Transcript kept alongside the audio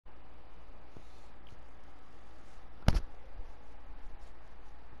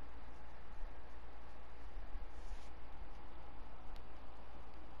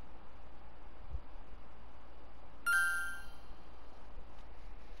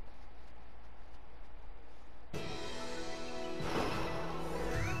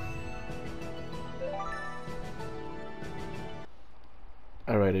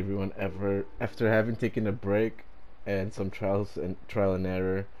Alright everyone, after having taken a break and some trial and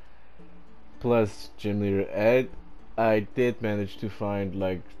error plus gym leader Ed, I did manage to find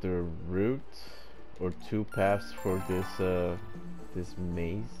like the route or two paths for this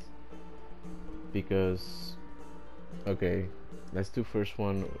maze. Because okay, let's do first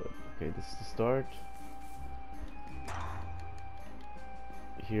one. Okay, this is the start.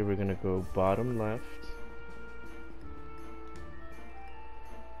 Here we're gonna go bottom left,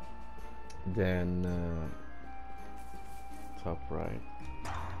 then top right.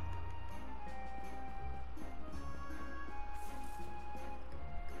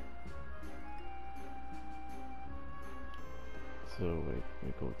 So wait,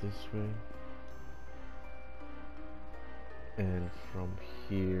 we go this way, and from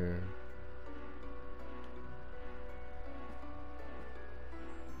here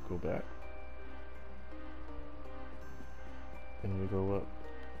go back, and we go up.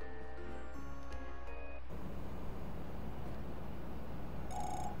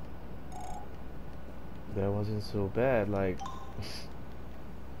 That wasn't so bad, like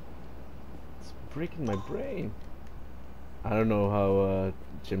it's breaking my brain. I don't know how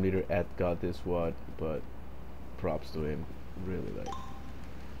gym leader Ed got this what, but props to him, really. Like,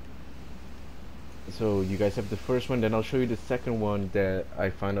 so you guys have the first one, then I'll show you the second one that I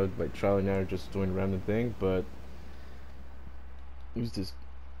found out by trial and error, just doing random thing. But who's this?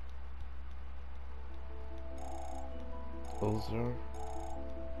 Ulzar?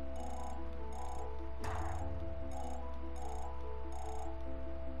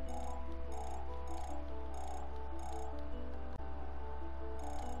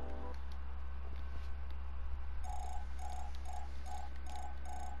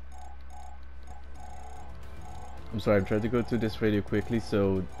 I'm sorry, I'm trying to go through this video quickly,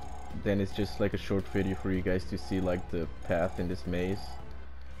 so then it's just like a short video for you guys to see like the path in this maze.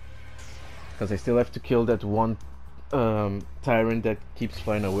 Because I still have to kill that one tyrant that keeps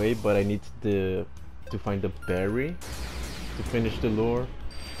flying away, but I need to find the berry to finish the lore,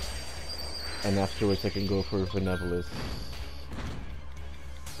 and afterwards I can go for Venefelis.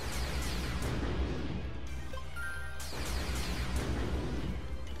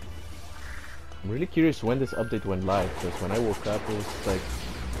 I'm really curious when this update went live, because when I woke up it was like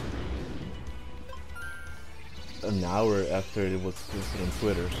an hour after it was posted on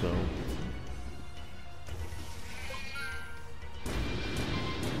Twitter, so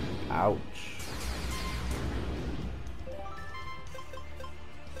ouch.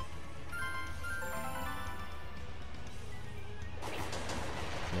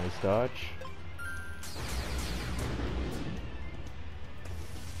 Nice dodge.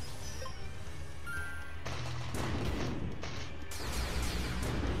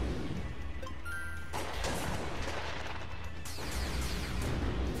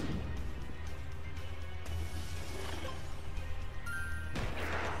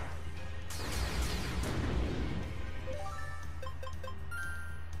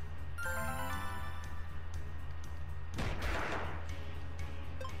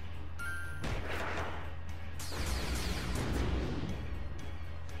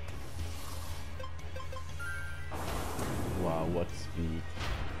 Wow, what speed.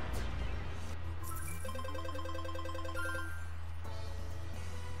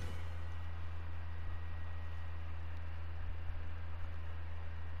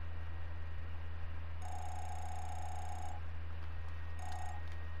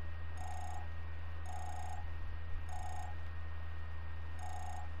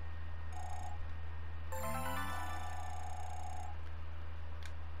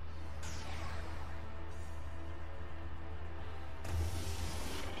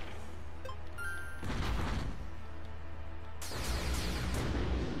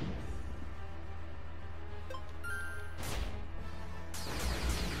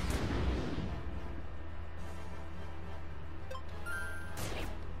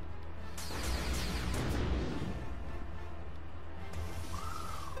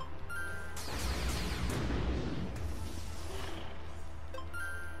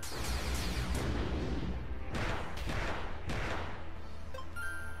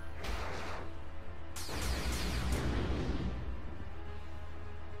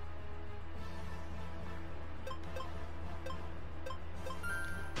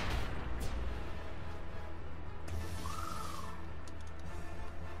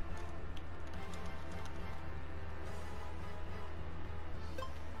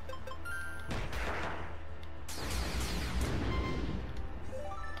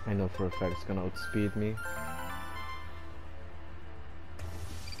 I know for a fact it's gonna outspeed me.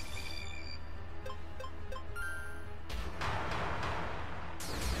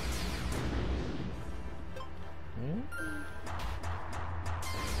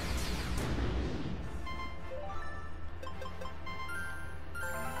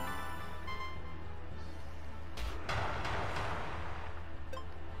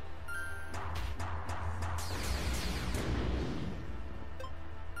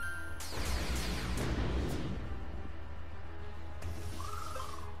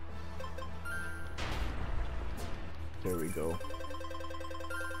 go.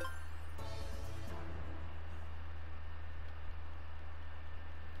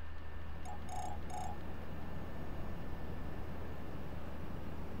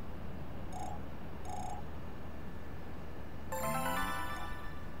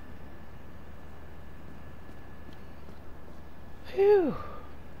 Phew.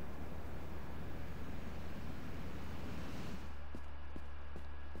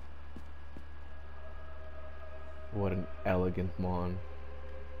 What an elegant mon.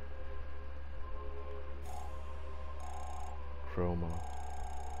 Kroma.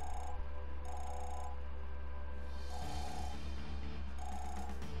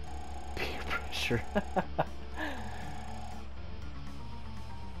 Peer pressure.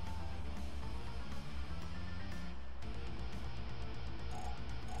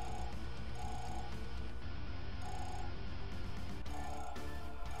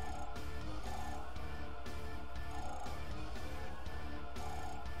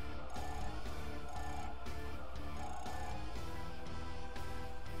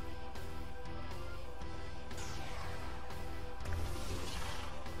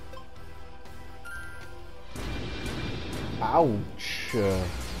 Ouch. Oh,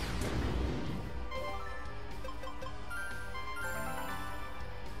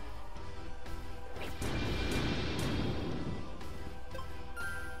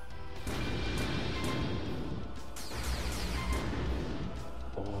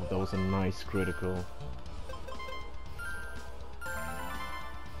 that was a nice critical.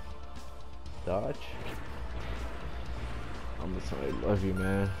 Dodge. I'm sorry, I love you,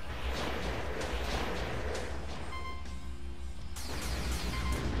 man.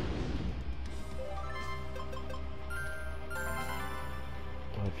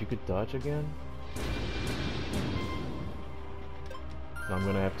 If you could dodge again? I'm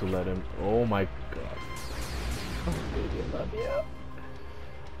gonna have to let him. Oh my god. Oh, baby, I love you.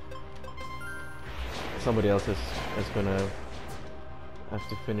 Somebody else is gonna have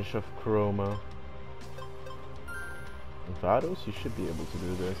to finish off Kroma. Vados, you should be able to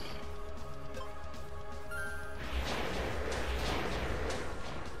do this.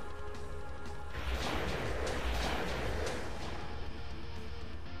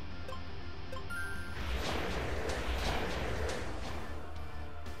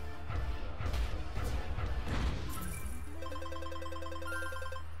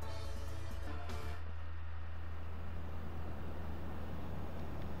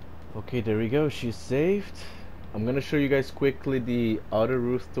 Okay, there we go, she's saved. I'm gonna show you guys quickly the other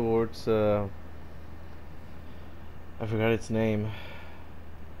route towards I forgot its name.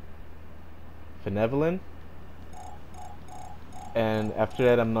 Venefelis. And after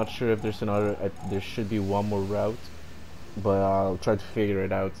that I'm not sure if there's another, there should be one more route, but I'll try to figure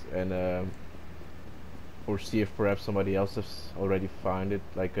it out and or see if perhaps somebody else has already found it,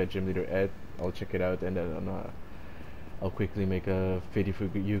 like Gym Leader Ed. I'll check it out and then I'll quickly make a video for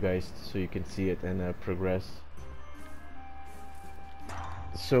you guys so you can see it and progress.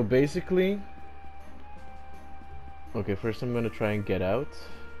 So basically, okay, first I'm gonna try and get out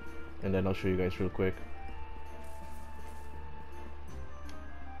and then I'll show you guys real quick.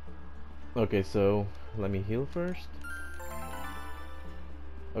 Okay, so let me heal first.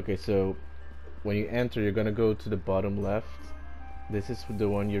 Okay, so when you enter, you're gonna go to the bottom left. This is the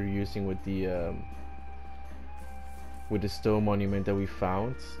one you're using with the stone monument that we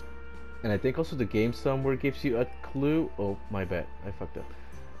found, and I think also the game somewhere gives you a clue. Oh, my bad, I fucked up.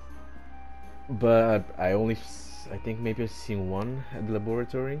 But I think maybe I've seen one at the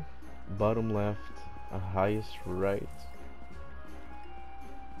laboratory. Bottom left, highest right,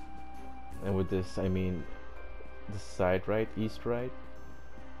 and with this I mean the side right, east right.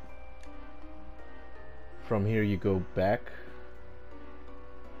 From here you go back,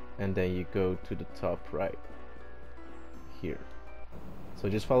 and then you go to the top right. Here. So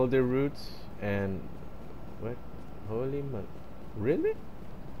just follow their routes and what? Holy man. Really?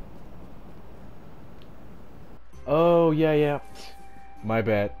 Oh yeah. My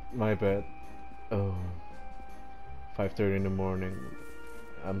bad. Oh. 5:30 in the morning.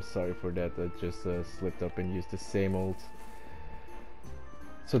 I'm sorry for that. I just slipped up and used the same old.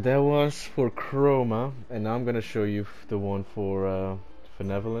 So that was for Kroma, and now I'm gonna show you the one for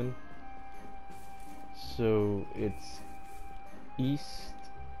Venefelis. So it's east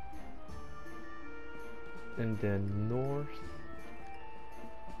and then north,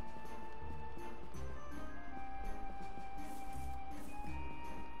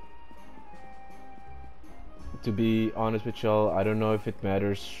 to be honest with y'all, I don't know if it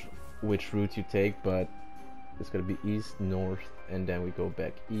matters which route you take, but it's gonna be east, north, and then we go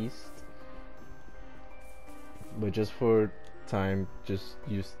back east. but just for time, just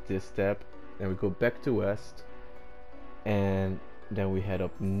use this step, and we go back to west, and then we head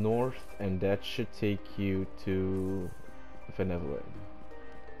up north, and that should take you to Venefelis.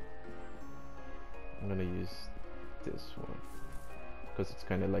 I'm gonna use this one because it's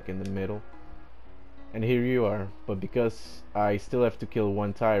kind of like in the middle, and here you are. But because I still have to kill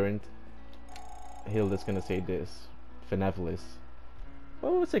one tyrant, Hilda's gonna say this: Venefelis.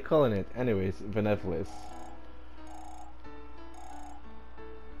 What was I calling it? Anyways, Venefelis.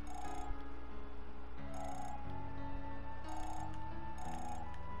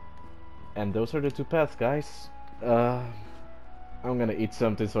 And those are the two paths, guys. I'm gonna eat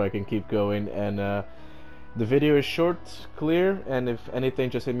something so I can keep going, and the video is short, clear, and if anything,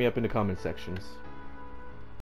 just hit me up in the comment sections.